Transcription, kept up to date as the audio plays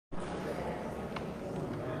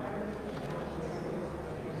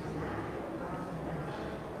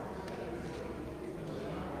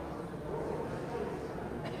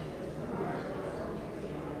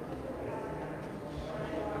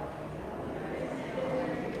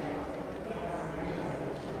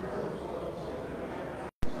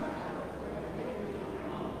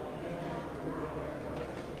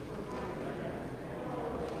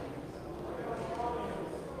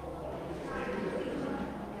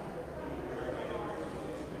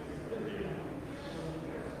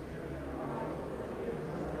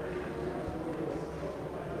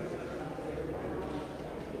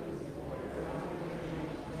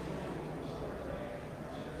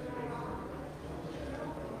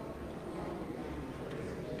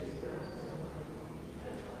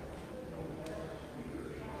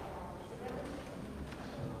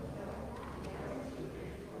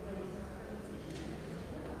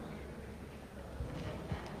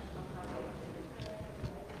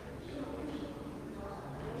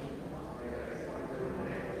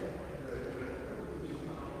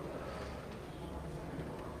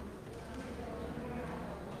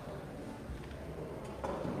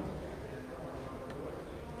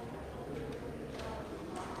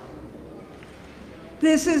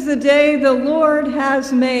This is the day the Lord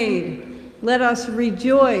has made. Let us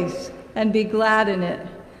rejoice and be glad in it.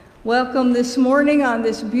 Welcome this morning on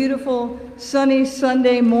this beautiful sunny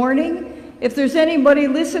Sunday morning. If there's anybody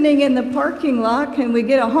listening in the parking lot, can we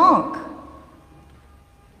get a honk?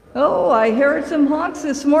 Oh, I heard some honks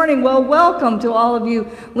this morning. Well, welcome to all of you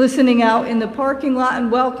listening out in the parking lot,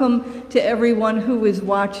 and welcome to everyone who is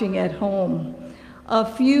watching at home. A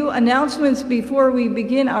few announcements before we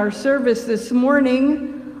begin our service this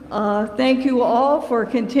morning. Thank you all for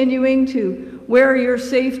continuing to wear your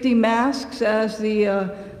safety masks as the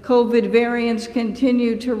COVID variants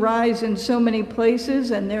continue to rise in so many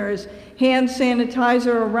places, and there is hand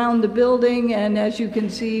sanitizer around the building, and as you can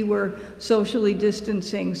see, we're socially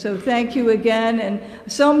distancing. So thank you again, and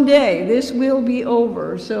someday this will be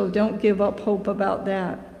over, so don't give up hope about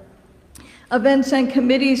that. Events and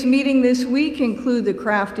committees meeting this week include the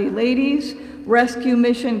Crafty Ladies, Rescue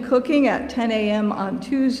Mission Cooking at 10 a.m. on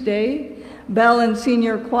Tuesday, Bell and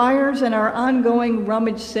Senior Choirs, and our ongoing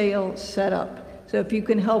rummage sale setup. So if you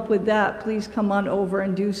can help with that, please come on over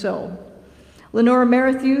and do so. Lenora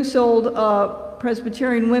Merrithew sold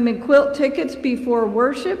Presbyterian women quilt tickets before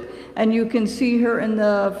worship, and you can see her in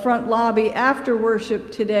the front lobby after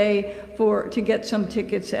worship today to get some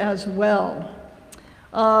tickets as well.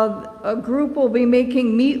 A group will be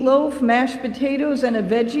making meatloaf, mashed potatoes, and a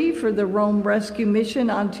veggie for the Rome Rescue Mission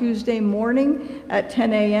on Tuesday morning at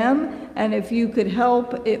 10 a.m. And if you could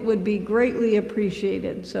help, it would be greatly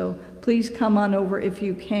appreciated. So please come on over if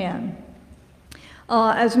you can.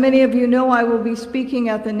 As many of you know, I will be speaking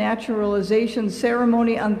at the naturalization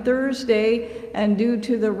ceremony on Thursday, and due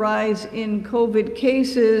to the rise in COVID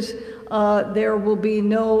cases, there will be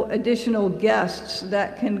no additional guests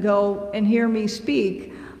that can go and hear me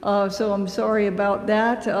speak. So I'm sorry about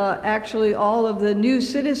that. Actually, all of the new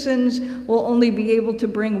citizens will only be able to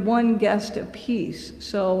bring one guest apiece.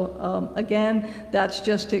 So again, that's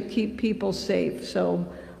just to keep people safe. So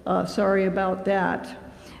sorry about that.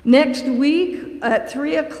 Next week at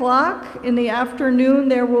 3 o'clock in the afternoon,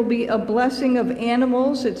 there will be a blessing of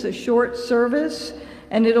animals. It's a short service,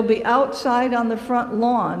 and it'll be outside on the front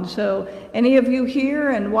lawn. So any of you here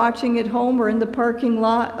and watching at home or in the parking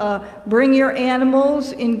lot, bring your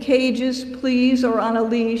animals in cages, please, or on a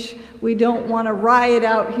leash. We don't want to riot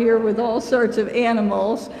out here with all sorts of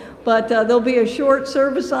animals. But there'll be a short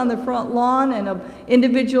service on the front lawn and an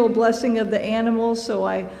individual blessing of the animals. So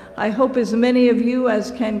I hope as many of you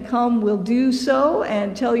as can come will do so,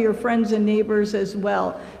 and tell your friends and neighbors as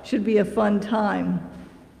well. Should be a fun time.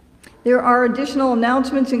 There are additional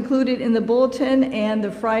announcements included in the bulletin and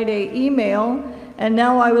the Friday email. And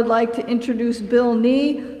now I would like to introduce Bill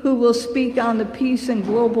Nee, who will speak on the Peace and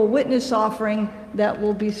Global Witness offering that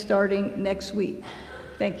will be starting next week.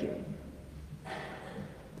 Thank you.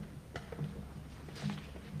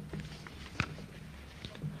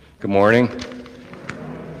 Good morning.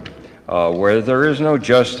 Where there is no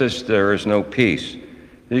justice, there is no peace.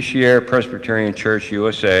 This year, Presbyterian Church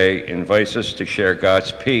USA invites us to share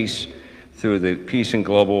God's peace through the Peace and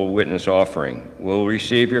Global Witness offering. We'll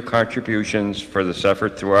receive your contributions for this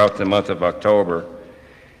effort throughout the month of October,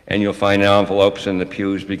 and you'll find envelopes in the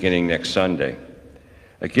pews beginning next Sunday.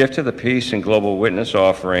 A gift to the Peace and Global Witness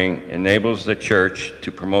offering enables the church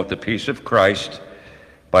to promote the peace of Christ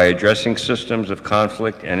by addressing systems of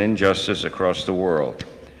conflict and injustice across the world.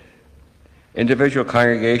 Individual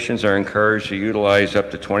congregations are encouraged to utilize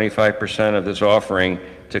up to 25% of this offering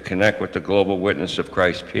to connect with the global witness of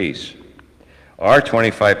Christ's peace. Our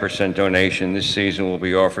 25% donation this season will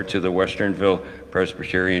be offered to the Westernville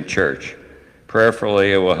Presbyterian Church.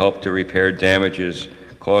 Prayerfully, it will help to repair damages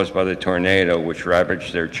caused by the tornado which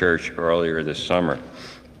ravaged their church earlier this summer.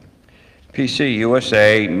 PC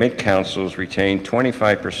USA Mid-Councils retain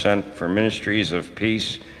 25% for ministries of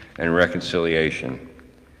peace and reconciliation.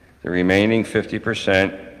 The remaining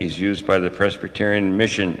 50% is used by the Presbyterian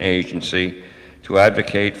Mission Agency to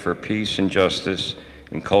advocate for peace and justice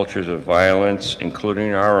in cultures of violence,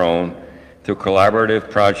 including our own, through collaborative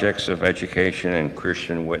projects of education and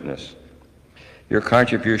Christian witness. Your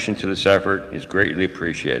contribution to this effort is greatly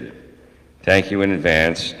appreciated. Thank you in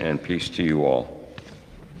advance, and peace to you all.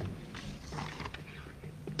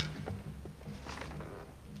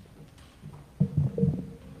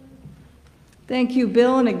 Thank you,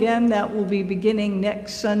 Bill, and again, that will be beginning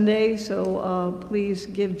next Sunday, so please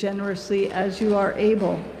give generously as you are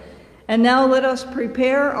able. And now let us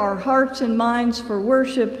prepare our hearts and minds for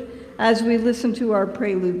worship as we listen to our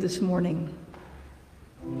prelude this morning.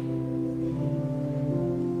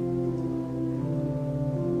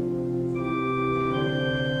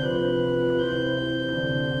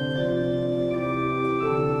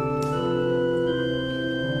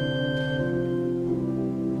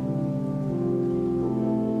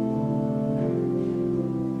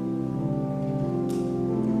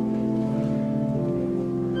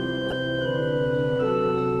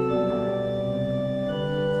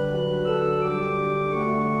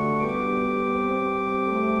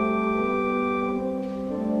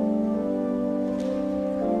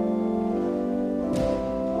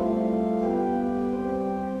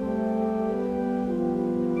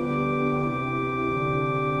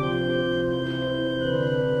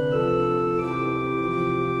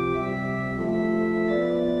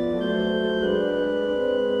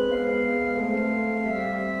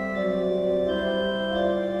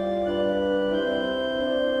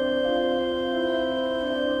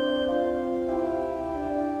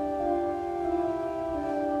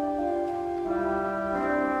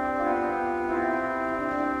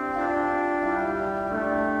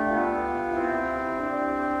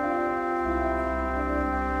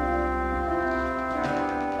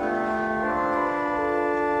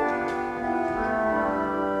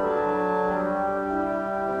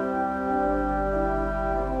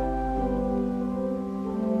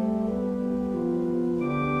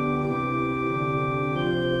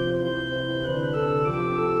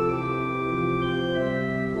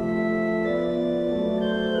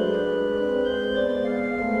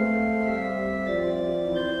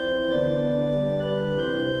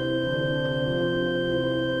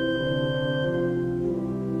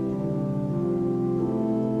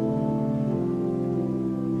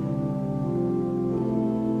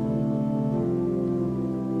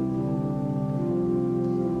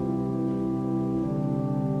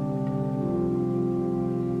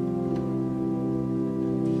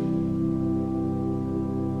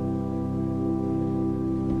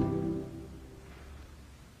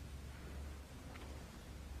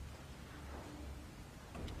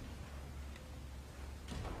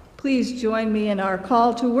 Please join me in our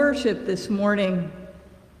call to worship this morning.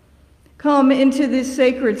 Come into this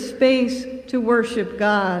sacred space to worship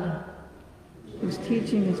God, whose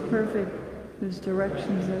teaching is perfect, whose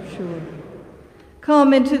directions are sure.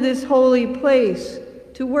 Come into this holy place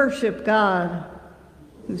to worship God,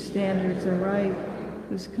 whose standards are right,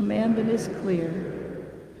 whose commandment is clear,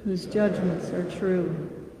 whose judgments are true.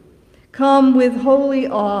 Come with holy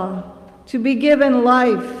awe to be given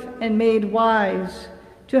life and made wise,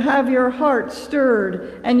 to have your heart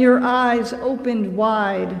stirred and your eyes opened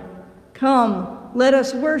wide. Come, let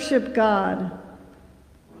us worship God.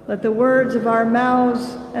 Let the words of our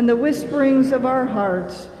mouths and the whisperings of our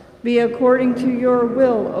hearts be according to your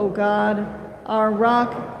will, O God, our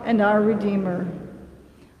rock and our Redeemer.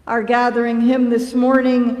 Our gathering hymn this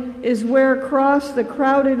morning is "Where Cross the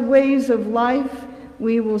Crowded Ways of Life."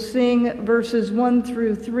 We will sing verses 1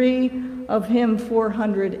 through 3 of hymn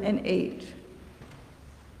 408.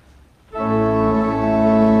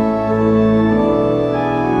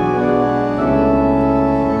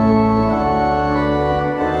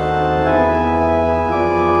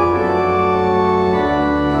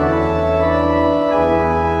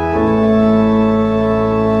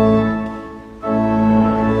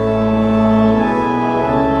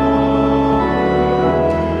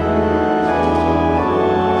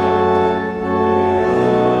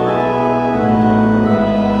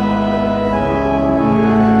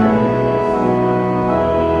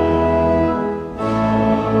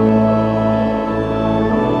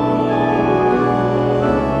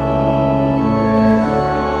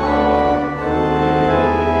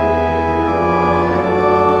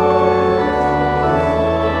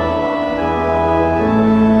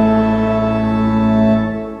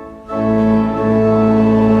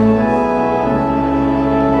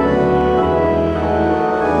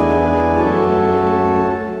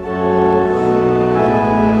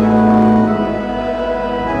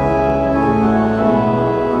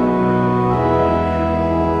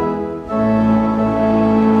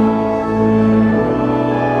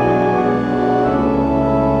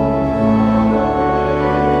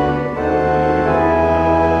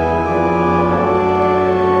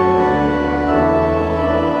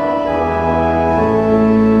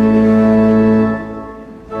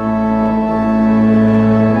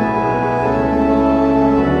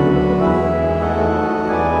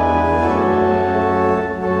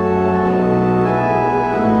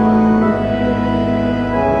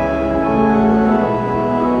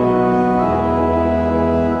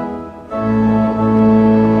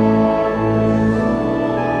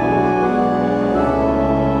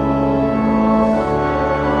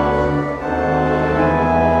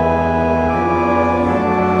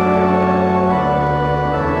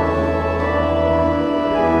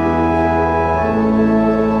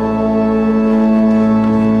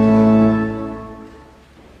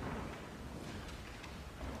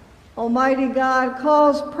 Almighty God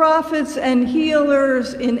calls prophets and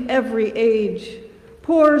healers in every age,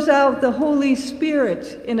 pours out the Holy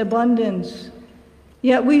Spirit in abundance.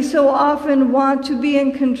 Yet we so often want to be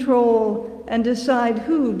in control and decide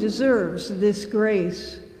who deserves this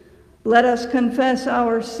grace. Let us confess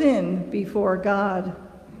our sin before God.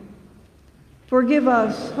 Forgive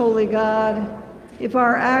us, Holy God, if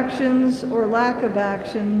our actions or lack of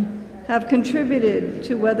action have contributed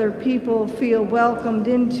to whether people feel welcomed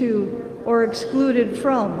into or excluded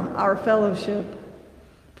from our fellowship.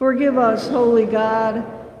 Forgive us, Holy God,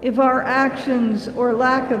 if our actions or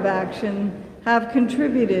lack of action have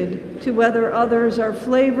contributed to whether others are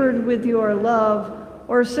flavored with your love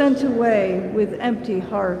or sent away with empty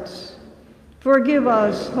hearts. Forgive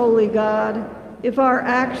us, Holy God, if our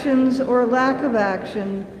actions or lack of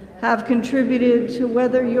action have contributed to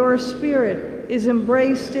whether your Spirit is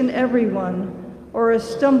embraced in everyone or a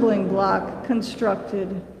stumbling block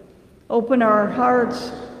constructed. Open our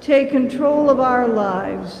hearts, take control of our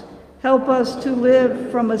lives. Help us to live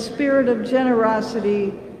from a spirit of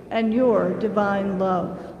generosity and your divine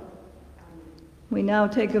love. We now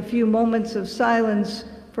take a few moments of silence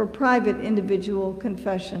for private individual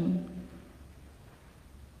confession.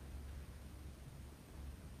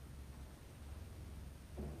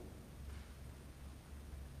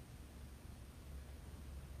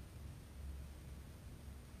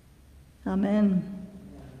 Amen.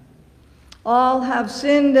 All have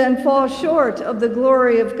sinned and fall short of the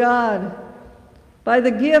glory of God. By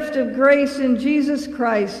the gift of grace in Jesus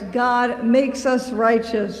Christ, God makes us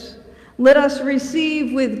righteous. Let us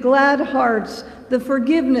receive with glad hearts the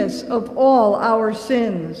forgiveness of all our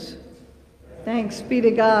sins. Thanks be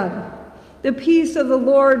to God. The peace of the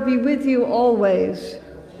Lord be with you always.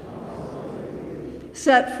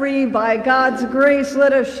 Set free by God's grace,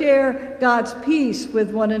 let us share God's peace with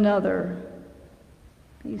one another.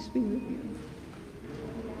 Peace be with you.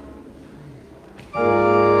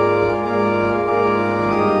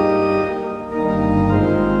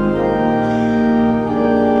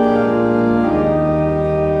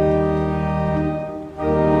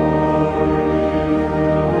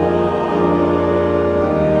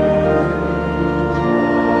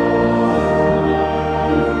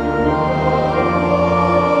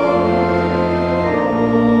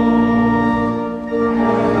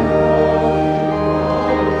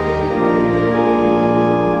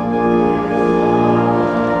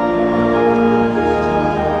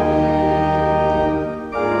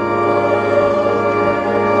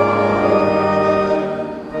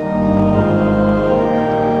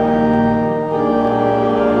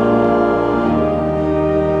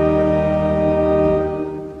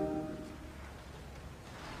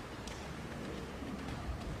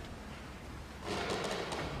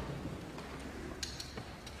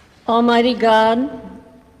 Almighty God,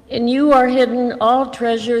 in you are hidden all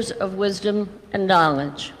treasures of wisdom and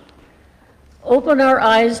knowledge. Open our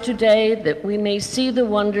eyes today that we may see the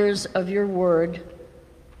wonders of your word.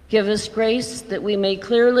 Give us grace that we may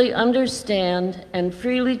clearly understand and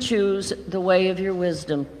freely choose the way of your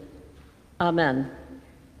wisdom. Amen.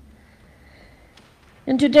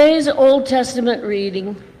 In today's Old Testament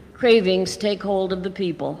reading, cravings take hold of the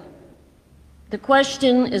people. The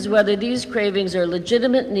question is whether these cravings are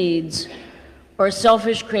legitimate needs or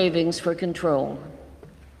selfish cravings for control.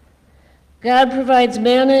 God provides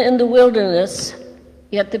manna in the wilderness,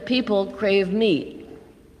 yet the people crave meat.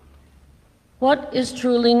 What is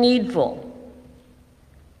truly needful?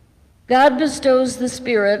 God bestows the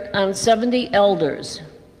Spirit on 70 elders,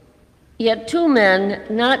 yet 2 men,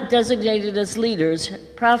 not designated as leaders,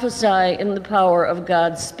 prophesy in the power of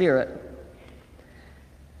God's Spirit.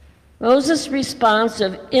 Moses' response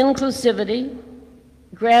of inclusivity,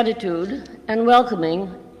 gratitude, and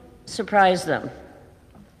welcoming surprised them.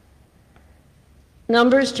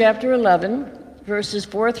 Numbers chapter 11, verses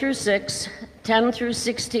 4 through 6, 10 through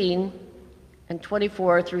 16, and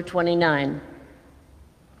 24 through 29.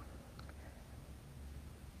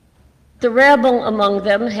 The rabble among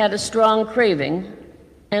them had a strong craving,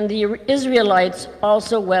 and the Israelites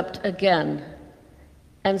also wept again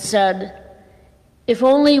and said, "If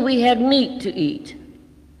only we had meat to eat.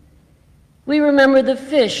 We remember the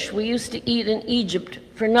fish we used to eat in Egypt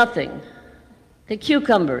for nothing, the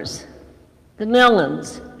cucumbers, the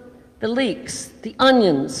melons, the leeks, the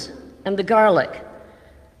onions, and the garlic.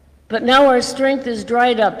 But now our strength is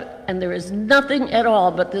dried up, and there is nothing at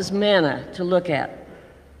all but this manna to look at."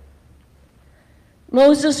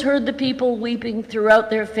 Moses heard the people weeping throughout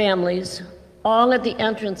their families, all at the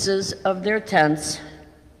entrances of their tents.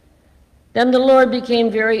 Then the Lord became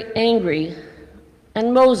very angry,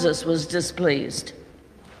 and Moses was displeased.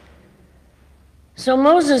 So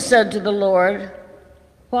Moses said to the Lord,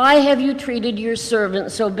 "Why have you treated your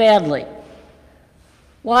servant so badly?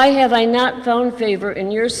 Why have I not found favor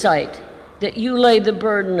in your sight that you lay the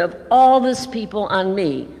burden of all this people on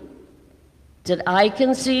me? Did I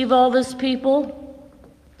conceive all this people?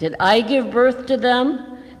 Did I give birth to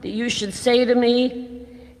them, that you should say to me,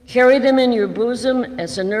 'Carry them in your bosom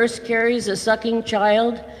as a nurse carries a sucking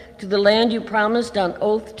child to the land you promised on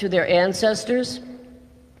oath to their ancestors?'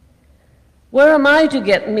 Where am I to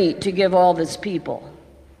get meat to give all this people?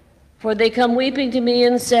 For they come weeping to me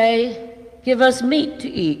and say, 'Give us meat to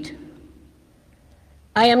eat.'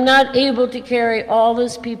 I am not able to carry all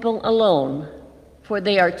this people alone, for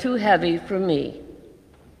they are too heavy for me.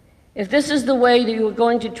 If this is the way that you are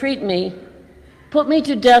going to treat me, put me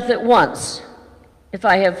to death at once, if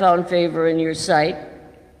I have found favor in your sight,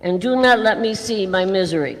 and do not let me see my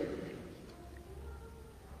misery."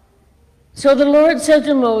 So the Lord said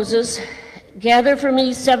to Moses, "Gather for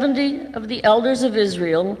me 70 of the elders of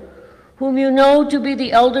Israel, whom you know to be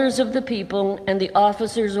the elders of the people and the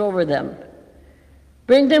officers over them.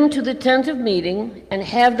 Bring them to the tent of meeting and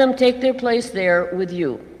have them take their place there with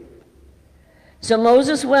you." So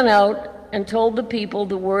Moses went out and told the people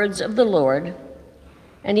the words of the Lord,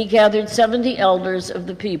 and he gathered 70 elders of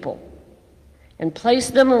the people and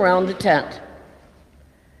placed them around the tent.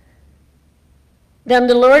 Then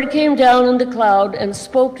the Lord came down in the cloud and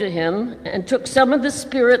spoke to him, and took some of the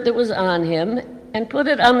Spirit that was on him and put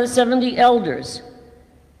it on the 70 elders.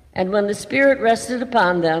 And when the Spirit rested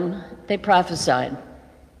upon them, they prophesied.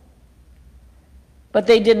 But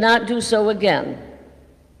they did not do so again.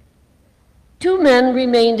 2 men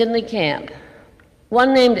remained in the camp,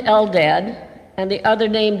 one named Eldad and the other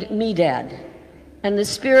named Medad, and the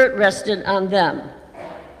Spirit rested on them.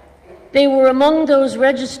 They were among those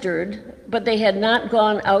registered, but they had not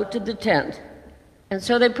gone out to the tent, and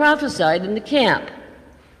so they prophesied in the camp.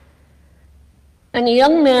 And a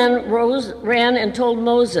young man ran and told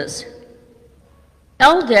Moses,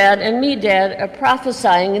 Eldad and Medad are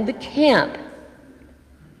prophesying in the camp.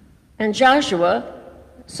 And Joshua,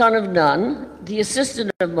 son of Nun, the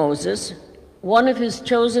assistant of Moses, one of his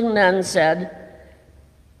chosen men, said,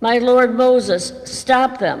 My lord Moses,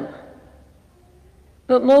 stop them.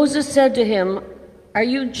 But Moses said to him, Are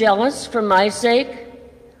you jealous for my sake?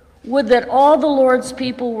 Would that all the Lord's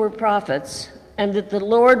people were prophets, and that the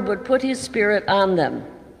Lord would put his Spirit on them.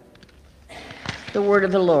 The word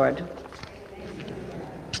of the Lord.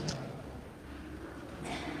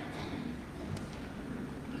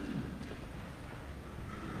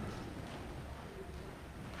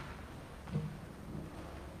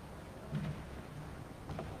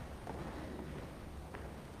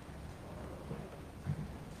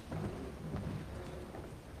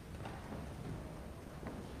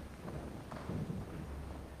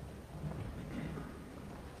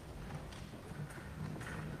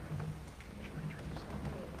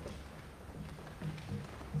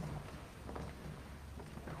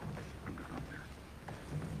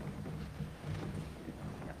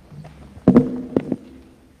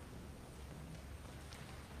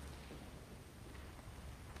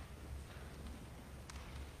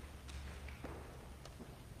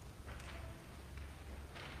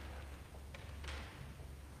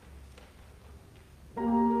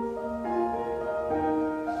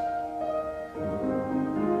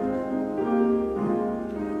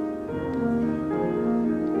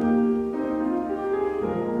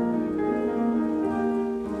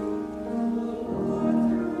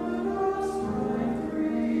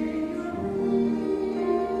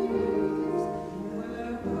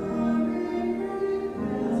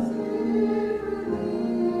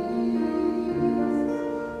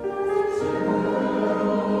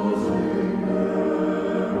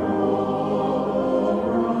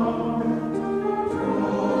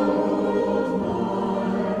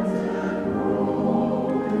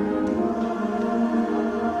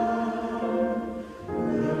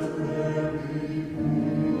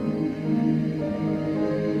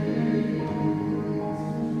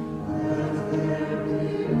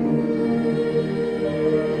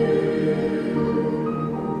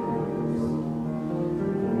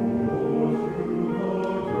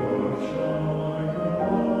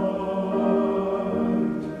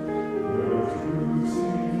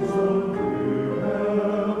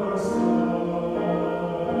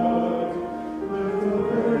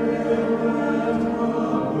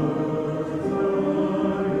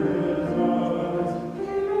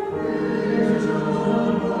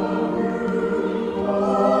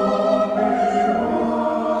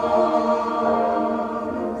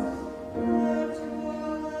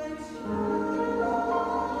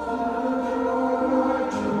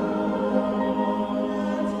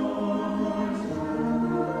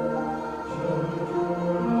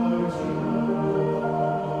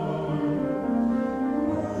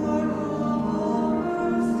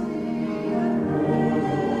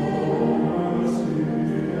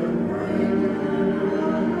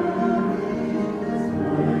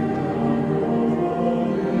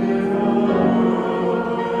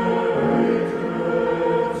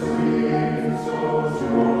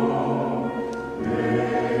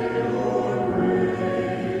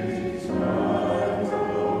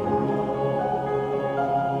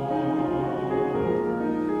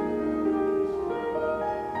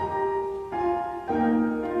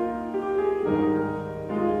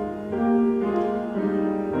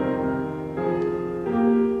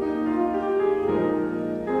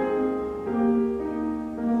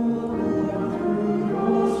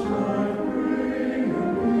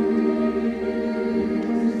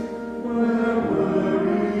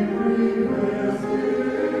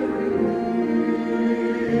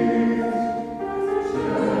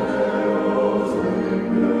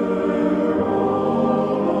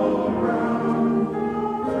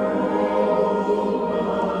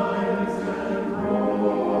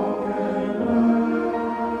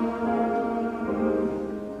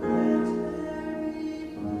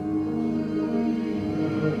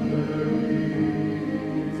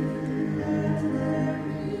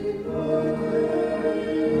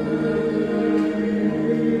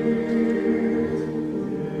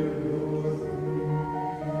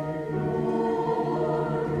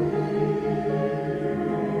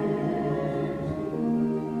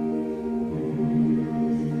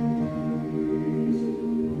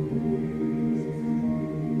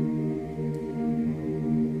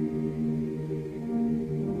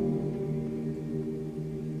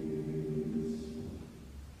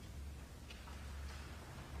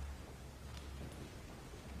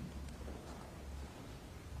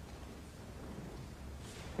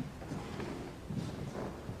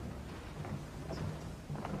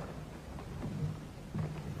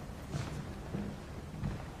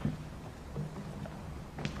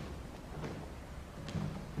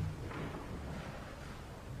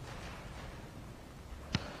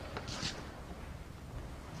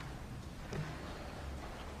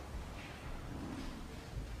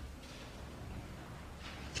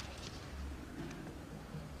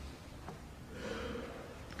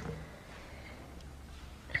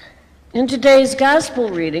 In today's gospel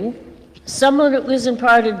reading, someone who isn't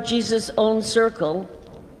part of Jesus' own circle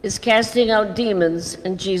is casting out demons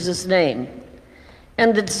in Jesus' name,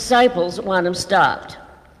 and the disciples want him stopped.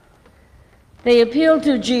 They appeal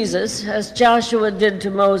to Jesus, as Joshua did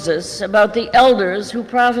to Moses, about the elders who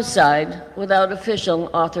prophesied without official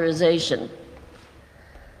authorization.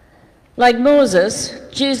 Like Moses,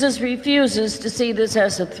 Jesus refuses to see this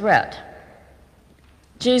as a threat.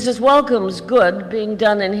 Jesus welcomes good being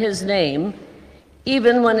done in his name,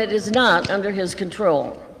 even when it is not under his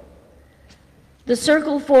control. The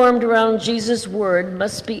circle formed around Jesus' word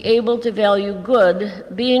must be able to value good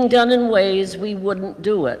being done in ways we wouldn't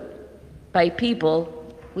do it, by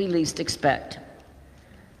people we least expect.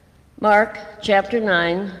 Mark chapter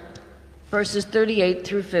 9, verses 38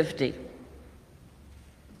 through 50.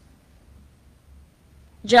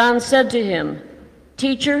 John said to him,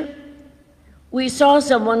 "Teacher, we saw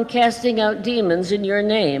someone casting out demons in your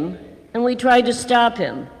name, and we tried to stop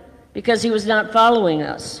him because he was not following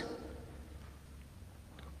us."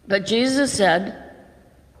 But Jesus said,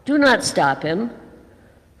 "Do not stop him,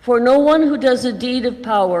 for no one who does a deed of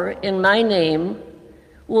power in my name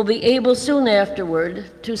will be able soon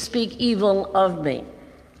afterward to speak evil of me.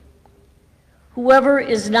 Whoever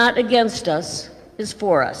is not against us is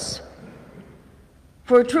for us.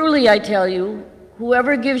 For truly I tell you,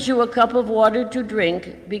 whoever gives you a cup of water to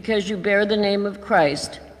drink because you bear the name of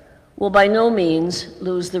Christ will by no means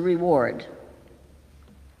lose the reward.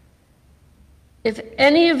 If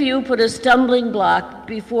any of you put a stumbling block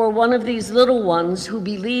before one of these little ones who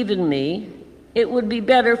believe in me, it would be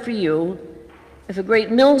better for you if a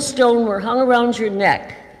great millstone were hung around your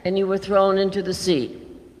neck and you were thrown into the sea.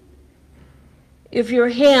 If your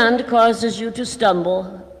hand causes you to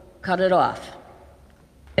stumble, cut it off.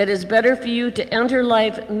 It is better for you to enter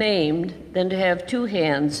life maimed than to have two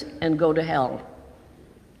hands and go to hell,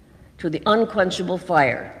 to the unquenchable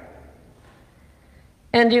fire.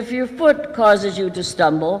 And if your foot causes you to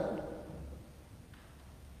stumble,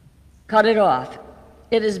 cut it off.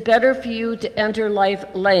 It is better for you to enter life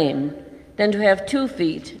lame than to have 2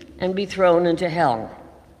 feet and be thrown into hell.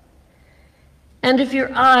 And if your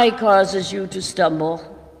eye causes you to stumble,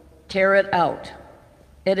 tear it out.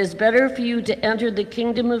 It is better for you to enter the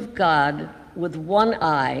kingdom of God with 1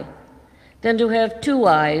 eye than to have 2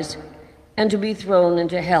 eyes and to be thrown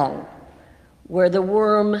into hell, where the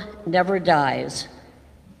worm never dies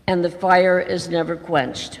and the fire is never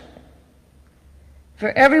quenched. For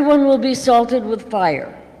everyone will be salted with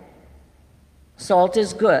fire. Salt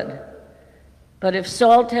is good, but if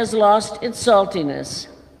salt has lost its saltiness,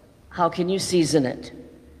 how can you season it?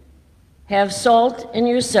 Have salt in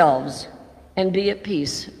yourselves and be at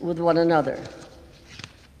peace with one another."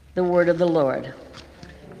 The word of the Lord.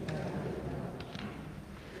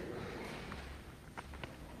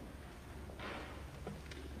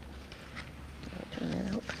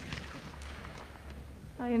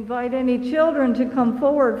 I invite any children to come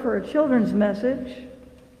forward for a children's message.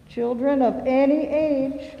 Children of any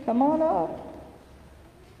age, come on up.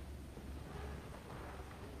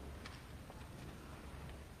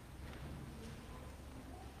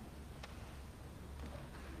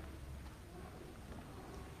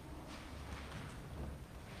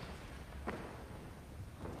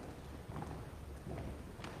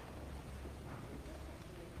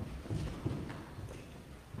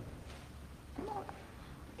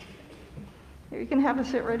 You can have a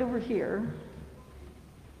sit right over here.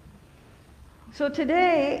 So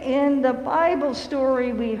today, in the Bible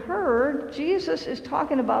story we heard, Jesus is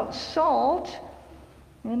talking about salt,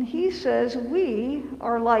 and he says we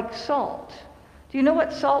are like salt. Do you know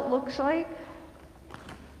what salt looks like?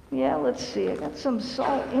 Yeah, let's see. I got some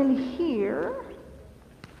salt in here.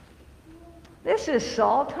 This is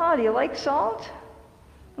salt, huh? Do you like salt?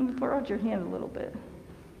 Let me pour out your hand a little bit.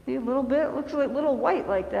 See, a little bit? Looks like a little white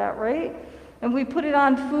like that, right? And we put it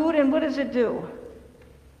on food, and what does it do?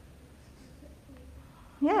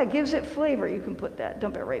 Yeah, it gives it flavor. You can put that,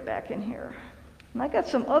 dump it right back in here. And I got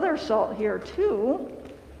some other salt here, too.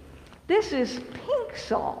 This is pink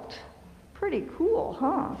salt. Pretty cool,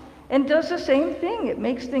 huh? And does the same thing. It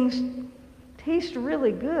makes things taste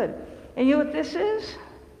really good. And you know what this is?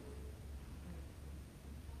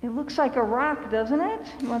 It looks like a rock, doesn't it?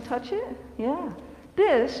 You want to touch it? Yeah.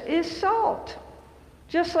 This is salt.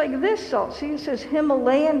 Just like this salt. See, it says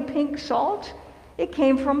Himalayan pink salt. It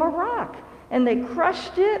came from a rock. And they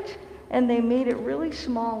crushed it, and they made it really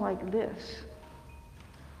small like this.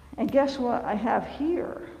 And guess what I have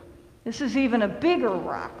here? This is even a bigger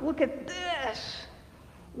rock. Look at this.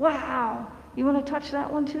 Wow. You want to touch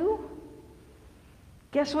that one too?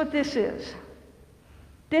 Guess what this is?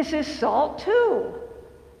 This is salt too.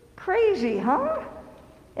 Crazy, huh?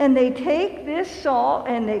 And they take this salt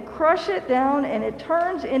and they crush it down and it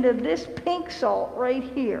turns into this pink salt right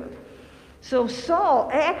here. So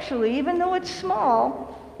salt, actually, even though it's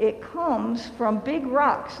small, it comes from big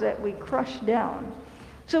rocks that we crush down.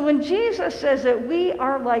 So when Jesus says that we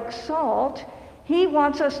are like salt, he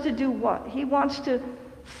wants us to do what? He wants to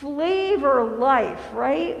flavor life,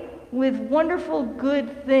 right? With wonderful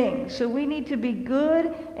good things. So we need to be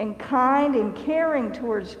good and kind and caring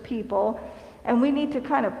towards people, and we need to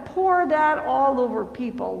kind of pour that all over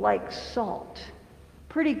people like salt.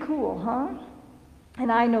 Pretty cool, huh? And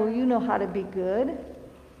I know you know how to be good.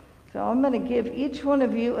 So I'm going to give each one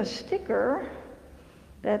of you a sticker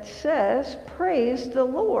that says, "Praise the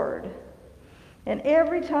Lord." And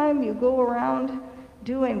every time you go around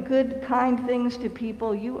doing good, kind things to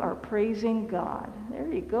people, you are praising God. There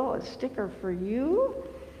you go, a sticker for you.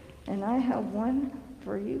 And I have one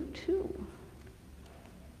for you too.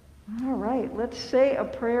 All right, let's say a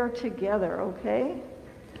prayer together, okay?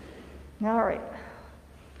 All right.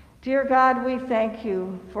 Dear God, we thank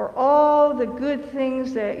you for all the good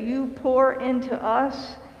things that you pour into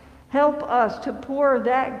us. Help us to pour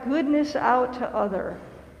that goodness out to others,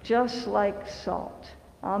 just like salt.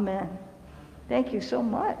 Amen. Thank you so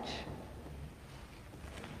much.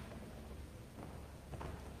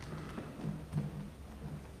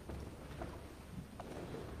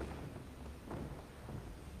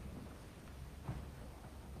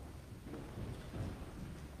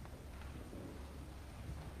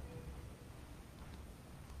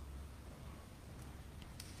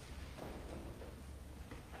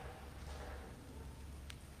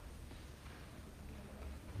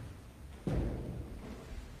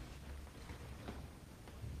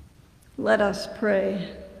 Let us pray.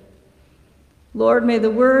 Lord, may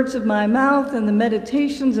the words of my mouth and the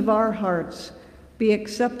meditations of our hearts be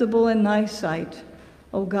acceptable in thy sight,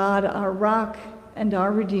 O God, our rock and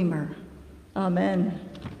our Redeemer. Amen.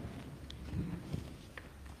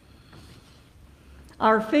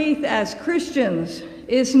 Our faith as Christians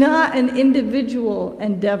is not an individual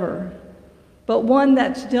endeavor, but one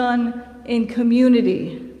that's done in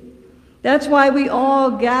community. That's why we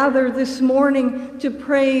all gather this morning to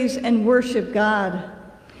praise and worship God.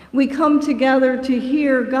 We come together to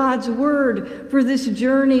hear God's word for this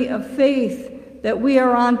journey of faith that we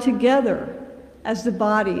are on together as the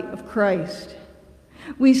body of Christ.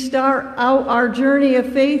 We start out our journey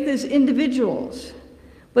of faith as individuals,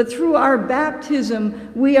 but through our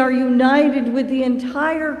baptism, we are united with the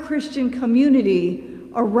entire Christian community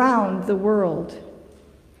around the world.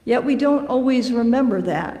 Yet we don't always remember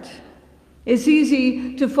that. It's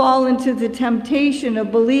easy to fall into the temptation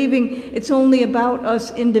of believing it's only about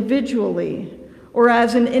us individually, or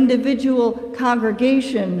as an individual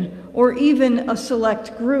congregation, or even a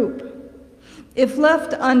select group. If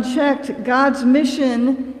left unchecked, God's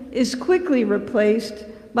mission is quickly replaced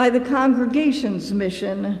by the congregation's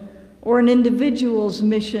mission, or an individual's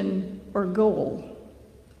mission or goal.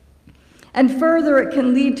 And further, it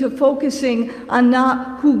can lead to focusing on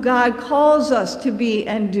not who God calls us to be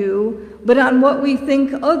and do, but on what we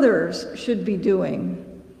think others should be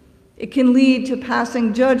doing. It can lead to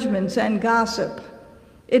passing judgments and gossip.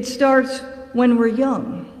 It starts when we're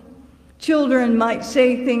young. Children might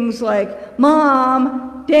say things like,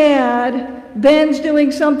 "Mom, Dad, Ben's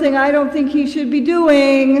doing something I don't think he should be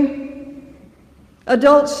doing."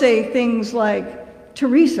 Adults say things like,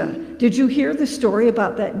 "Teresa, did you hear the story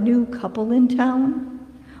about that new couple in town?"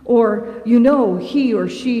 Or, "You know, he or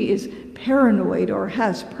she is paranoid or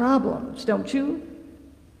has problems, don't you?"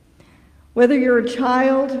 Whether you're a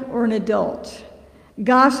child or an adult,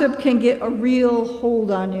 gossip can get a real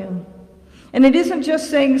hold on you. And it isn't just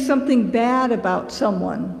saying something bad about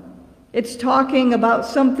someone. It's talking about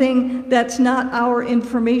something that's not our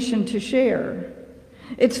information to share.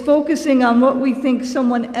 It's focusing on what we think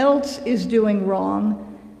someone else is doing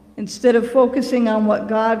wrong instead of focusing on what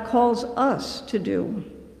God calls us to do.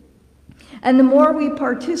 And the more we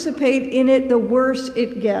participate in it, the worse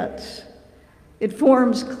it gets. It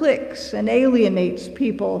forms cliques and alienates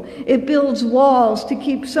people. It builds walls to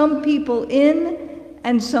keep some people in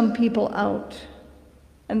and some people out.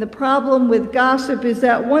 And the problem with gossip is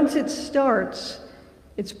that once it starts,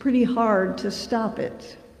 it's pretty hard to stop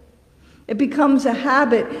it. It becomes a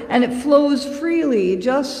habit and it flows freely,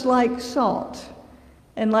 just like salt.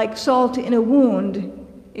 And like salt in a wound,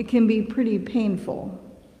 it can be pretty painful.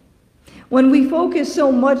 When we focus so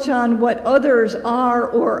much on what others are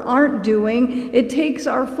or aren't doing, it takes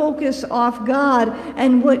our focus off God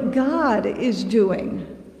and what God is doing.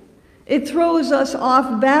 It throws us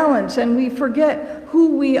off balance and we forget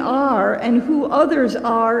who we are and who others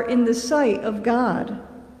are in the sight of God.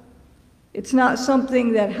 It's not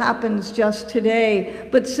something that happens just today,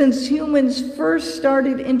 but since humans first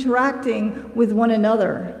started interacting with one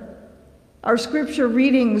another. Our scripture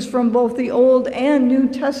readings from both the Old and New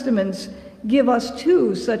Testaments give us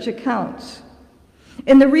two such accounts.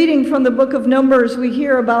 In the reading from the book of Numbers, we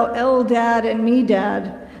hear about Eldad and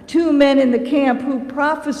Medad, two men in the camp who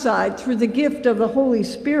prophesied through the gift of the Holy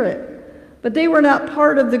Spirit, but they were not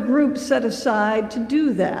part of the group set aside to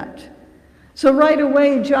do that. So right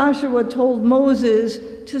away, Joshua told Moses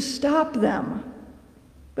to stop them.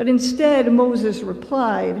 But instead, Moses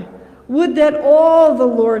replied, "Would that all the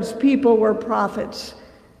Lord's people were prophets,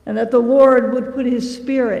 and that the Lord would put his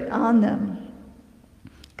Spirit on them."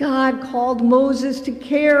 God called Moses to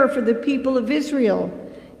care for the people of Israel,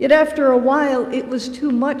 yet after a while it was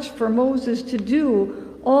too much for Moses to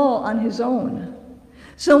do all on his own.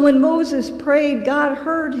 So when Moses prayed, God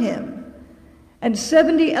heard him, and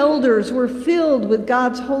 70 elders were filled with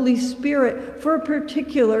God's Holy Spirit for a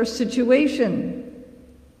particular situation.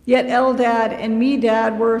 Yet Eldad and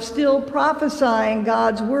Medad were still prophesying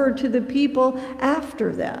God's word to the people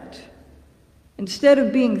after that. Instead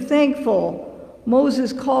of being thankful,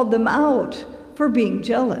 Moses called them out for being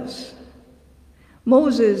jealous.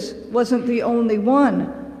 Moses wasn't the only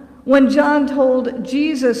one. When John told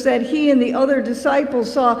Jesus that he and the other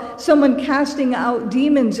disciples saw someone casting out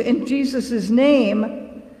demons in Jesus'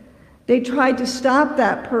 name, they tried to stop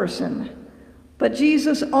that person. But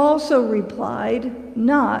Jesus also replied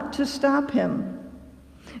not to stop him.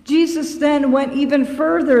 Jesus then went even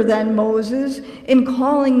further than Moses in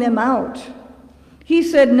calling them out. He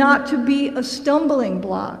said not to be a stumbling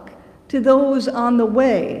block to those on the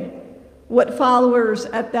way, what followers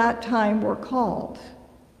at that time were called.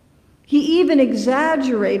 He even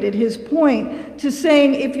exaggerated his point to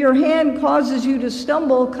saying, if your hand causes you to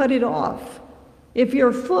stumble, cut it off. If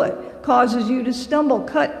your foot causes you to stumble,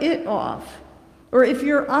 cut it off. Or if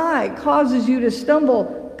your eye causes you to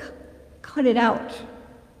stumble, cut it out.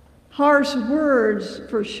 Harsh words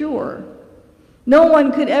for sure. No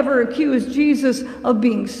one could ever accuse Jesus of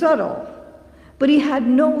being subtle, but he had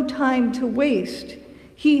no time to waste.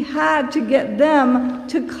 He had to get them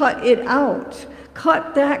to cut it out.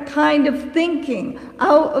 Cut that kind of thinking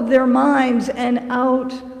out of their minds and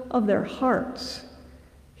out of their hearts.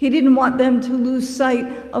 He didn't want them to lose sight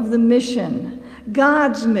of the mission,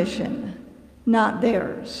 God's mission, not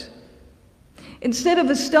theirs. Instead of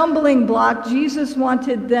a stumbling block, Jesus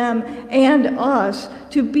wanted them and us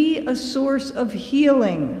to be a source of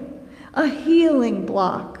healing, a healing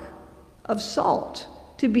block of salt,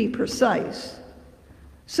 to be precise.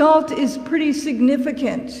 Salt is pretty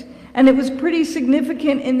significant, and it was pretty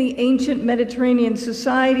significant in the ancient Mediterranean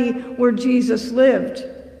society where Jesus lived.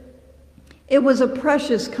 It was a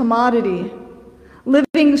precious commodity.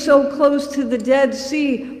 Living so close to the Dead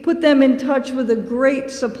Sea put them in touch with a great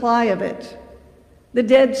supply of it. The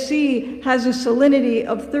Dead Sea has a salinity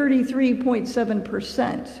of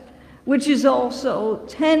 33.7%, which is also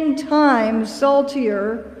 10 times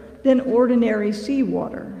saltier than ordinary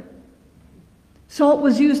seawater. Salt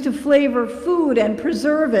was used to flavor food and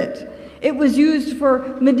preserve it. It was used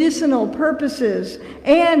for medicinal purposes,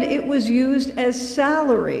 and it was used as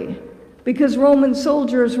salary because Roman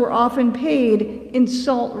soldiers were often paid in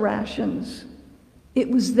salt rations.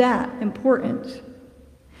 It was that important.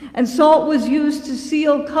 And salt was used to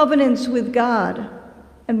seal covenants with God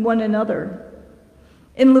and one another.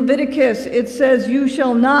 In Leviticus, it says, "You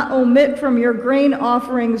shall not omit from your grain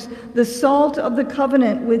offerings the salt of the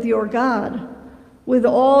covenant with your God. With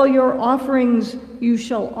all your offerings you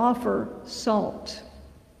shall offer salt."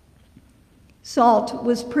 Salt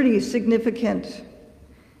was pretty significant,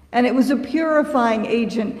 and it was a purifying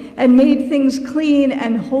agent and made things clean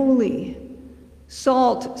and holy.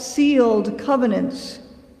 Salt sealed covenants.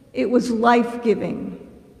 It was life-giving.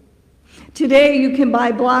 Today, you can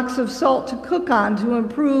buy blocks of salt to cook on to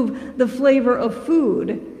improve the flavor of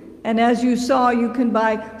food. And as you saw, you can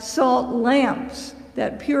buy salt lamps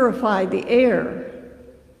that purify the air.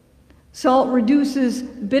 Salt reduces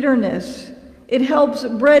bitterness. It helps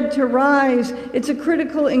bread to rise. It's a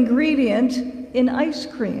critical ingredient in ice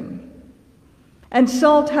cream. And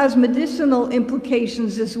salt has medicinal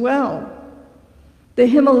implications as well. The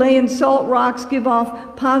Himalayan salt rocks give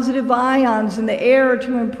off positive ions in the air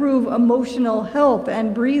to improve emotional health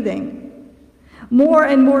and breathing. More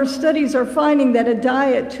and more studies are finding that a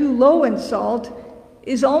diet too low in salt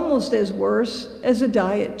is almost as worse as a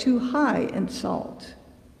diet too high in salt.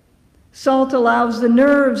 Salt allows the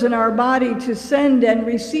nerves in our body to send and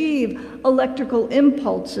receive electrical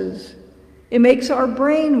impulses. It makes our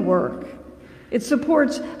brain work. It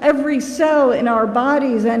supports every cell in our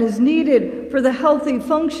bodies and is needed for the healthy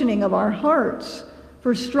functioning of our hearts,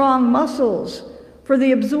 for strong muscles, for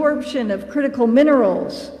the absorption of critical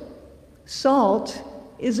minerals. Salt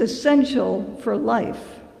is essential for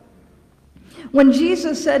life. When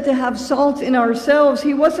Jesus said to have salt in ourselves,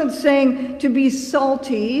 he wasn't saying to be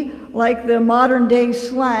salty, like the modern day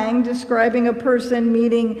slang describing a person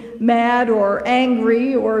meaning mad or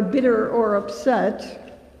angry or bitter or upset.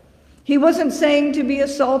 He wasn't saying to be a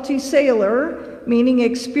salty sailor, meaning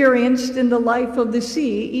experienced in the life of the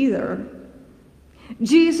sea either.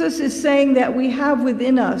 Jesus is saying that we have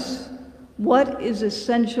within us what is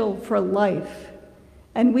essential for life,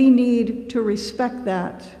 and we need to respect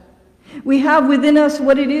that. We have within us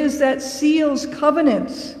what it is that seals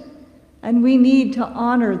covenants, and we need to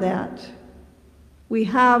honor that. We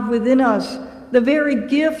have within us the very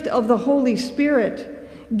gift of the Holy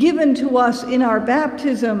Spirit given to us in our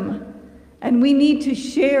baptism, and we need to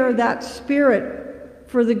share that Spirit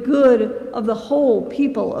for the good of the whole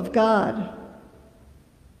people of God.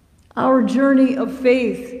 Our journey of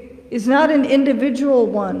faith is not an individual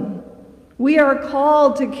one. We are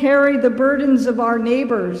called to carry the burdens of our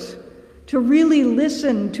neighbors, to really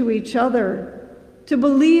listen to each other, to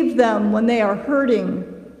believe them when they are hurting,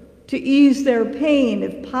 to ease their pain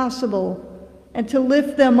if possible, and to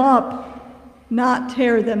lift them up, not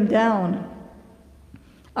tear them down.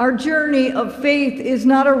 Our journey of faith is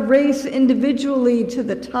not a race individually to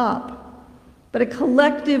the top, but a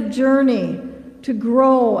collective journey to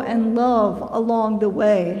grow and love along the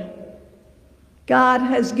way. God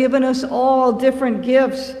has given us all different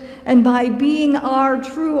gifts, and by being our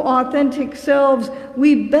true, authentic selves,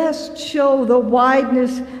 we best show the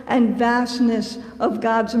wideness and vastness of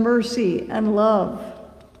God's mercy and love.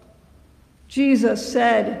 Jesus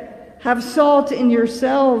said, "Have salt in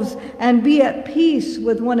yourselves and be at peace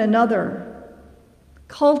with one another."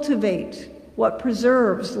 Cultivate what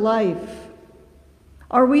preserves life.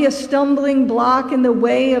 Are we a stumbling block in the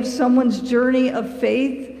way of someone's journey of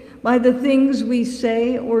faith by the things we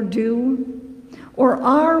say or do? Or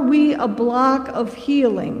are we a block of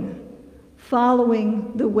healing,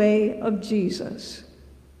 following the way of Jesus?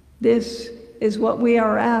 This is what we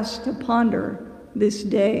are asked to ponder this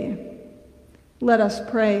day. Let us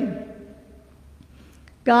pray.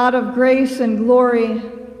 God of grace and glory,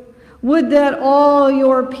 would that all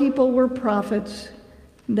your people were prophets,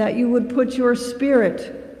 that you would put your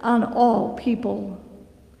Spirit on all people.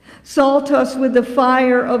 Salt us with the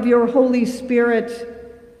fire of your Holy Spirit.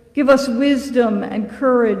 Give us wisdom and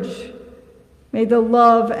courage. May the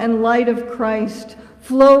love and light of Christ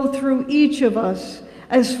flow through each of us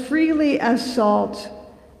as freely as salt,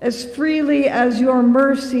 as freely as your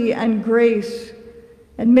mercy and grace.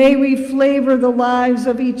 And may we flavor the lives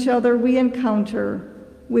of each other we encounter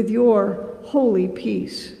with your holy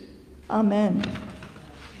peace. Amen.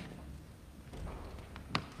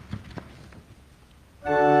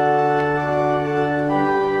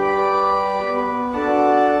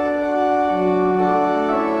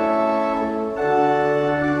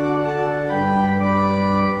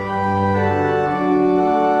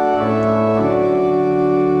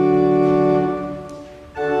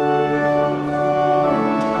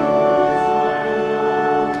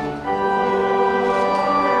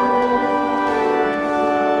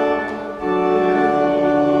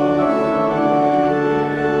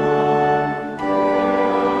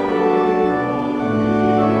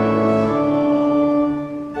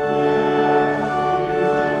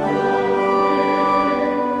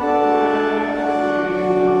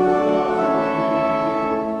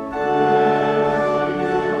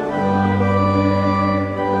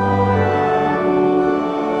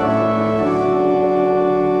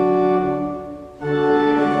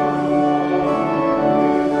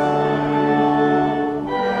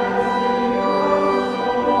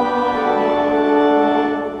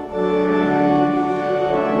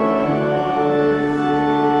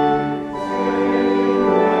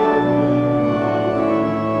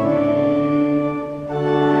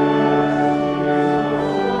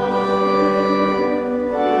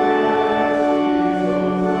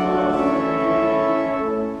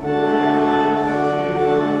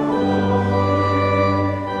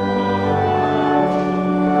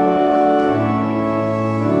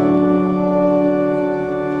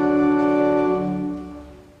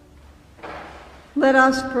 Let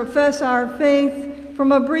us profess our faith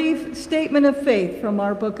from a brief statement of faith from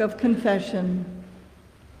our book of confession.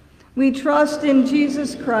 We trust in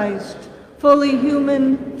Jesus Christ, fully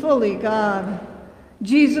human, fully God.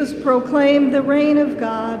 Jesus proclaimed the reign of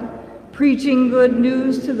God, preaching good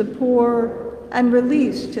news to the poor and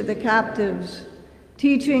release to the captives,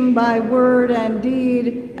 teaching by word and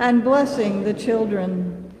deed and blessing the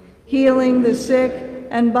children, healing the sick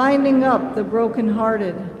and binding up the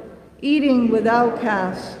brokenhearted, eating with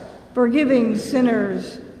outcasts, forgiving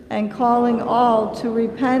sinners, and calling all to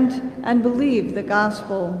repent and believe the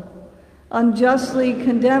gospel. Unjustly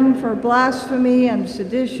condemned for blasphemy and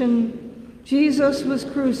sedition, Jesus was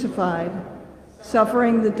crucified,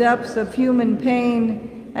 suffering the depths of human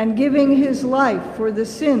pain and giving his life for the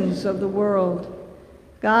sins of the world.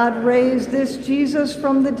 God raised this Jesus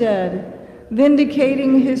from the dead,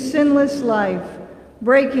 vindicating his sinless life,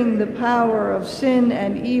 breaking the power of sin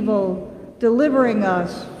and evil, delivering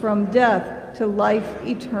us from death to life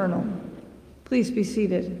eternal. Please be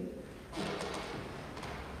seated.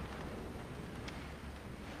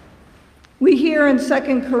 We hear in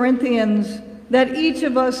 2 Corinthians that each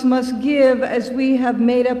of us must give as we have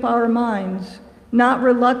made up our minds, not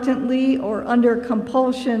reluctantly or under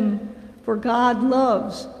compulsion, for God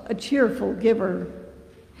loves a cheerful giver.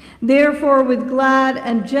 Therefore, with glad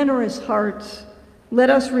and generous hearts,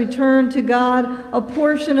 let us return to God a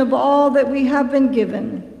portion of all that we have been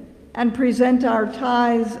given and present our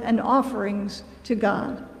tithes and offerings to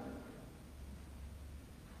God.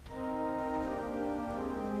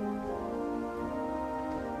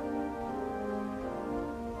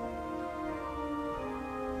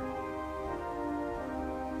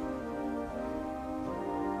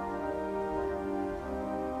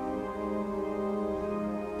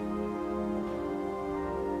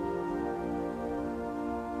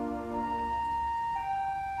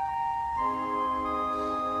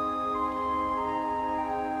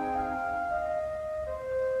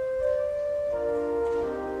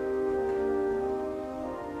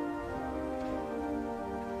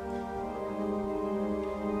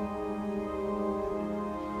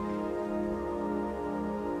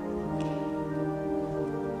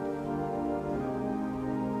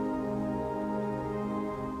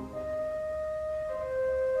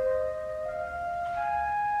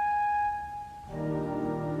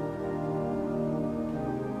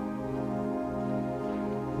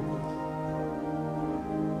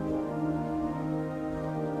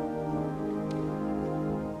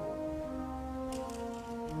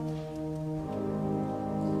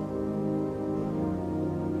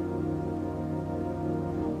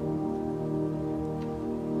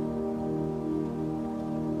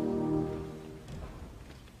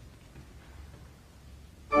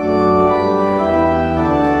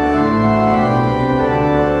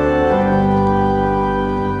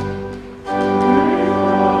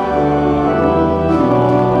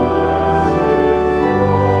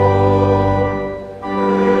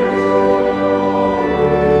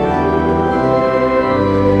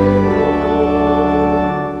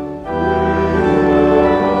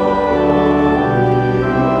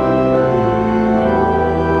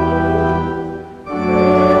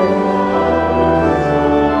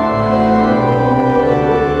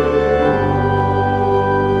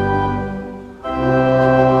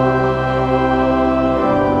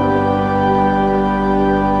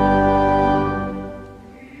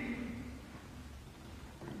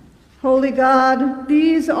 Holy God,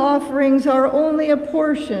 these offerings are only a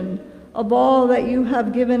portion of all that you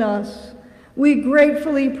have given us. We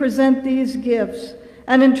gratefully present these gifts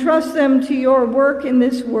and entrust them to your work in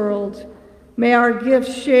this world. May our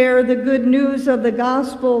gifts share the good news of the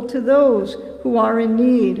gospel to those who are in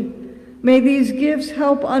need. May these gifts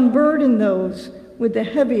help unburden those with the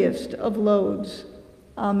heaviest of loads.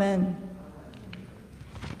 Amen.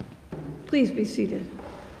 Please be seated.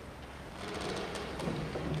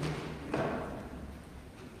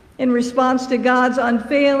 In response to God's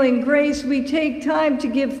unfailing grace, we take time to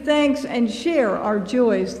give thanks and share our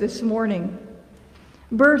joys this morning.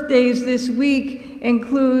 Birthdays this week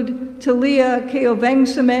include Talia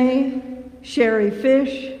Keovengsame, Sherry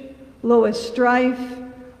Fish, Lois Strife,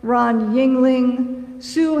 Ron Yingling,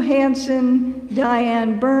 Sue Hansen,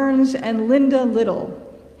 Diane Burns, and Linda Little.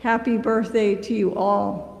 Happy birthday to you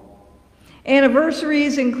all.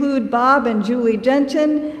 Anniversaries include Bob and Julie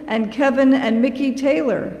Denton and Kevin and Mickey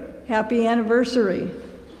Taylor. Happy anniversary.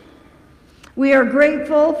 We are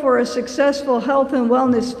grateful for a successful health and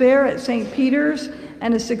wellness fair at St. Peter's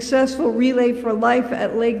and a successful Relay for Life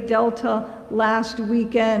at Lake Delta last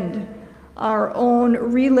weekend. Our own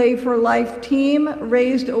Relay for Life team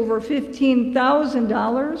raised over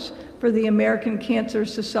 $15,000 for the American Cancer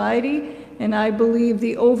Society, and I believe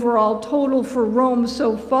the overall total for Rome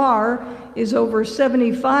so far is over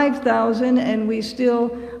 $75,000, and we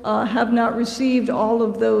still have not received all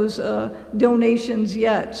of those donations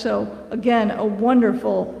yet. So again, a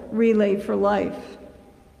wonderful Relay for Life.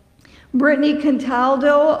 Brittany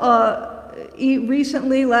Cataldo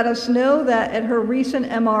recently let us know that at her recent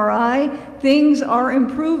MRI, things are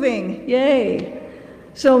improving. Yay!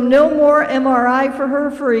 So no more MRI for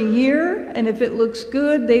her for a year, and if it looks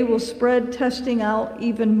good, they will spread testing out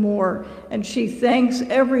even more. And she thanks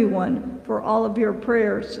everyone for all of your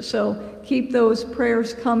prayers. So keep those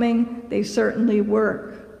prayers coming. They certainly work.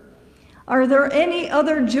 Are there any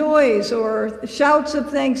other joys or shouts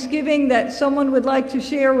of thanksgiving that someone would like to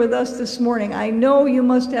share with us this morning? I know you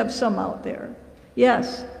must have some out there.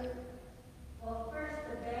 Yes. Well, first,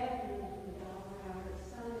 the bad news we got when our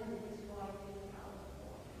son and his wife in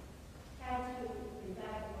California had to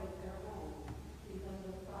evacuate their home because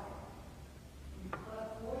of fire.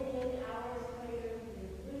 But 48 hours later,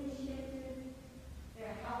 the wind shifted,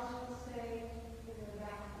 their house was saved, and they're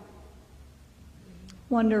back home.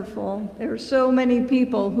 Wonderful. There are so many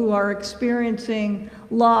people who are experiencing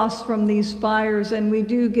loss from these fires, and we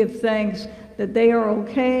do give thanks that they are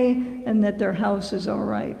okay and that their house is all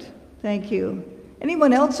right. Thank you.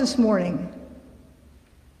 Anyone else this morning?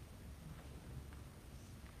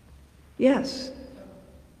 Yes.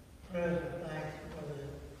 Thanks for the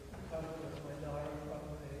recovery of my daughter from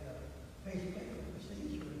a pacemaker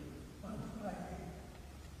procedure on Friday,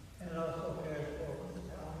 and also prayers for the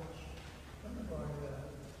damage undergoing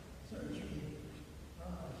surgery,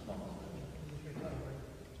 small surgery, he's recovering,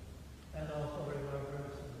 and also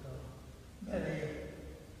remembrance of Betty,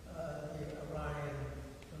 the Orion,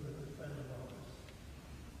 who was a friend of ours.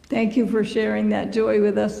 Thank you for sharing that joy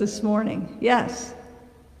with us this morning. Yes.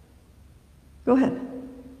 Go ahead.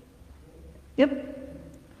 Yep.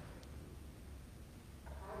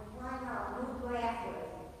 I'm trying out new glasses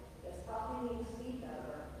that's helping me to see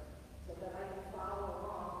better so that I can follow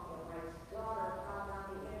along. But my daughter found on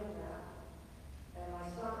the internet, and my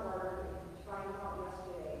son ordered and tried them out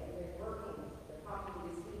yesterday, and they're working. They're helping me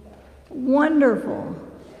to see better. Wonderful.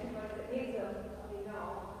 Anybody that needs them, let me know.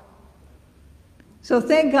 So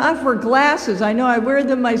thank God for glasses. I know I wear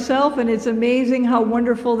them myself, and it's amazing how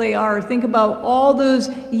wonderful they are. Think about all those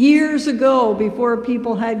years ago before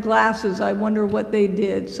people had glasses. I wonder what they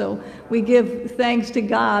did. So we give thanks to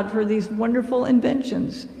God for these wonderful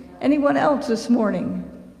inventions. Anyone else this morning?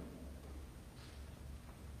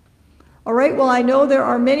 All right, well, I know there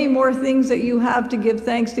are many more things that you have to give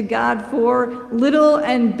thanks to God for, little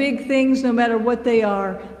and big things, no matter what they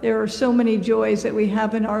are. There are so many joys that we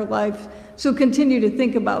have in our life. So continue to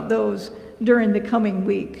think about those during the coming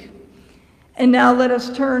week. And now let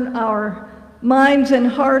us turn our minds and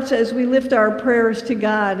hearts as we lift our prayers to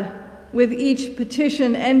God, with each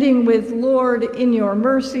petition ending with, Lord, in your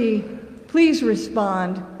mercy, please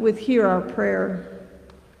respond with, hear our prayer.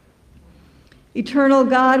 Eternal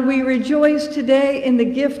God, we rejoice today in the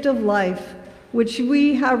gift of life, which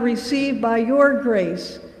we have received by your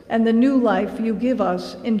grace and the new life you give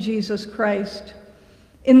us in Jesus Christ.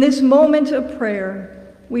 In this moment of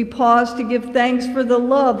prayer, we pause to give thanks for the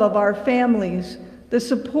love of our families, the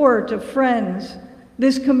support of friends,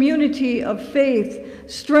 this community of faith,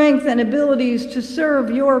 strength and abilities to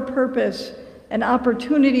serve your purpose, and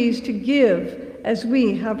opportunities to give as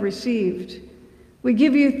we have received. We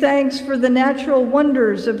give you thanks for the natural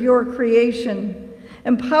wonders of your creation.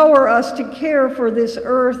 Empower us to care for this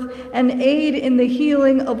earth and aid in the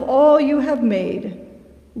healing of all you have made.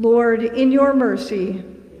 Lord, in your mercy,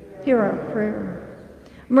 hear our prayer.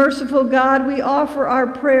 Merciful God, we offer our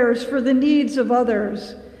prayers for the needs of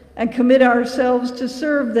others and commit ourselves to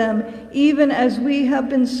serve them even as we have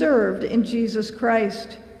been served in Jesus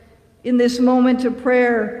Christ. In this moment of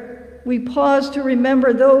prayer, we pause to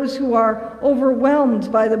remember those who are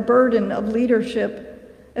overwhelmed by the burden of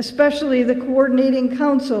leadership, especially the Coordinating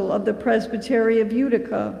Council of the Presbyterian of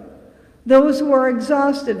Utica, those who are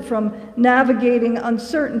exhausted from navigating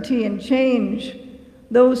uncertainty and change,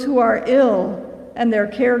 those who are ill and their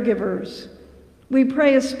caregivers. We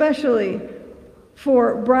pray especially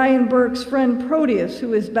for Brian Burke's friend Proteus,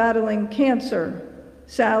 who is battling cancer,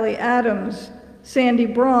 Sally Adams, Sandy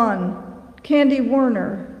Braun, Candy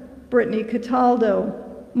Werner, Brittany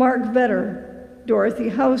Cataldo, Mark Vetter, Dorothy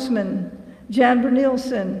Hausman, Jan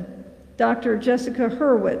Brunilson, Dr. Jessica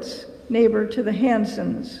Hurwitz, neighbor to the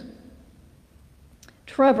Hansons,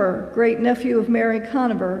 Trevor, great-nephew of Mary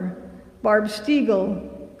Conover, Barb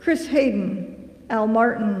Stiegel, Chris Hayden, Al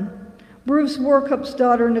Martin, Bruce Workup's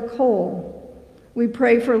daughter Nicole. We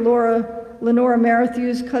pray for Lenora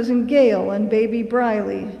Matthews' cousin Gail and baby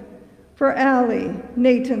Briley, for Allie,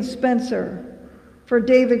 Nathan Spencer, for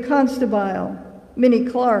David Constable, Minnie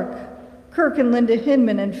Clark, Kirk and Linda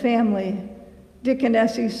Hinman and family, Dick and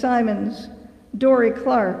Essie Simons, Dory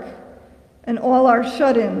Clark, and all our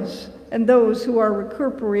shut-ins and those who are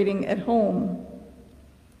recuperating at home.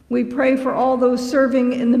 We pray for all those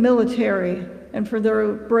serving in the military and for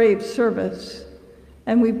their brave service.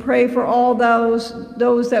 And we pray for all those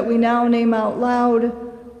that we now name out loud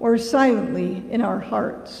or silently in our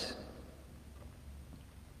hearts.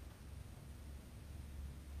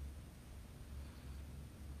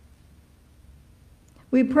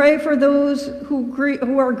 We pray for those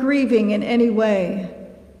who are grieving in any way,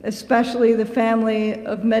 especially the family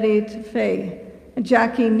of Merit Faye and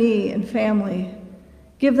Jackie Nee and family.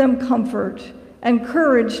 Give them comfort and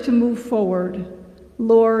courage to move forward.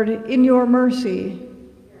 Lord, in your mercy.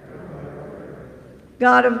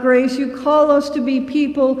 God of grace, you call us to be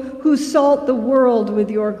people who salt the world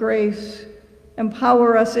with your grace.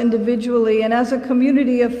 Empower us individually and as a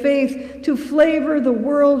community of faith to flavor the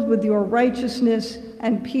world with your righteousness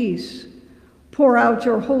and peace. Pour out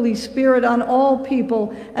your Holy Spirit on all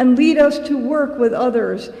people and lead us to work with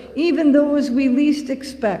others, even those we least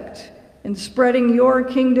expect, in spreading your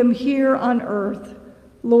kingdom here on earth.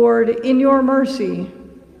 Lord, in your mercy.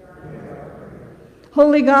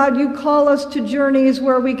 Holy God, you call us to journeys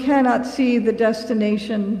where we cannot see the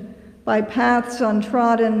destination, by paths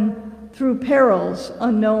untrodden, through perils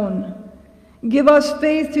unknown. Give us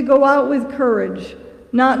faith to go out with courage,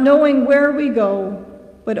 not knowing where we go,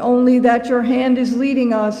 but only that your hand is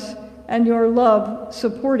leading us and your love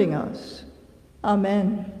supporting us.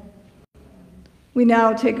 Amen. We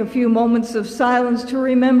now take a few moments of silence to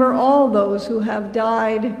remember all those who have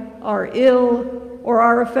died, are ill, or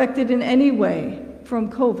are affected in any way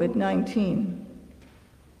from COVID-19.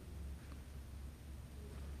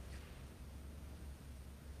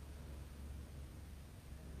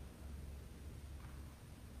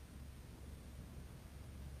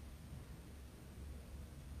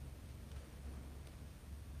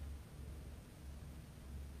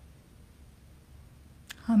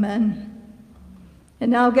 Amen. And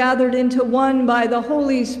now gathered into one by the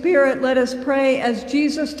Holy Spirit, let us pray as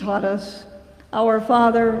Jesus taught us. Our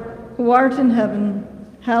Father, who art in heaven,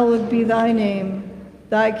 hallowed be thy name.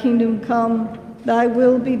 Thy kingdom come, thy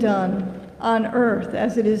will be done, on earth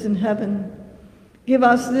as it is in heaven. Give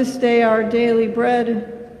us this day our daily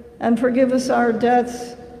bread, and forgive us our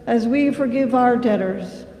debts as we forgive our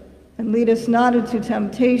debtors. And lead us not into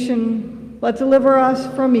temptation, but deliver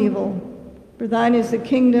us from evil. For thine is the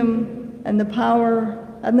kingdom, and the power,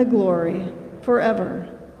 and the glory, forever.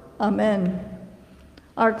 Amen.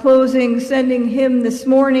 Our closing sending hymn this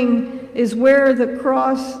morning is Where the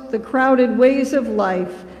Cross, the Crowded Ways of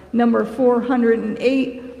Life, number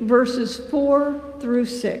 408, verses 4 through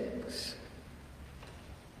 6.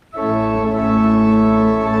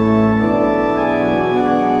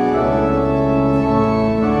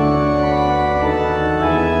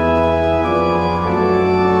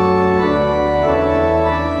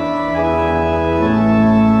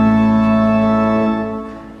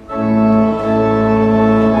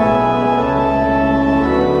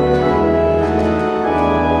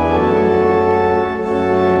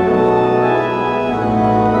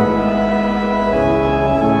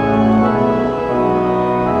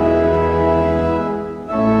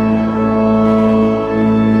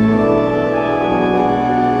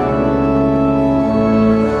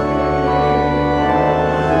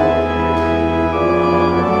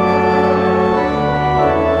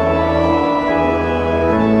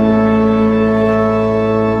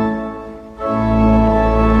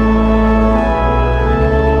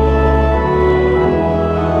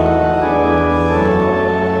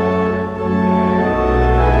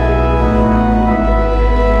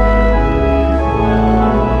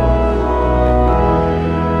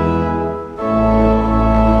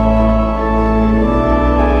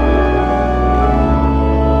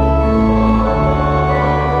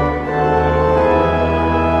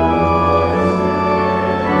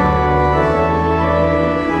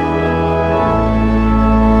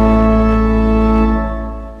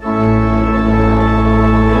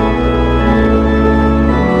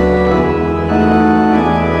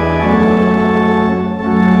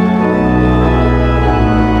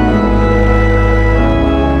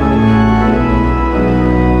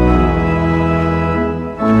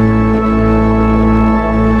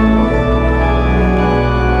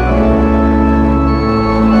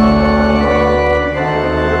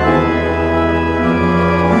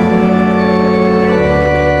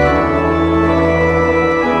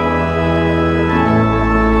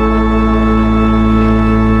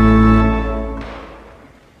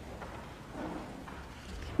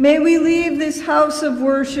 May we leave this house of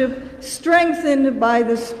worship strengthened by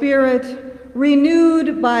the Spirit,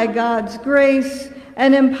 renewed by God's grace,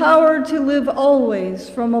 and empowered to live always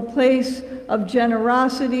from a place of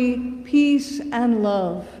generosity, peace, and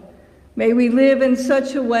love. May we live in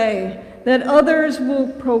such a way that others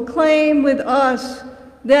will proclaim with us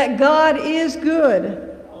that God is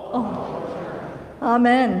good. Oh.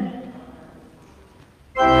 Amen.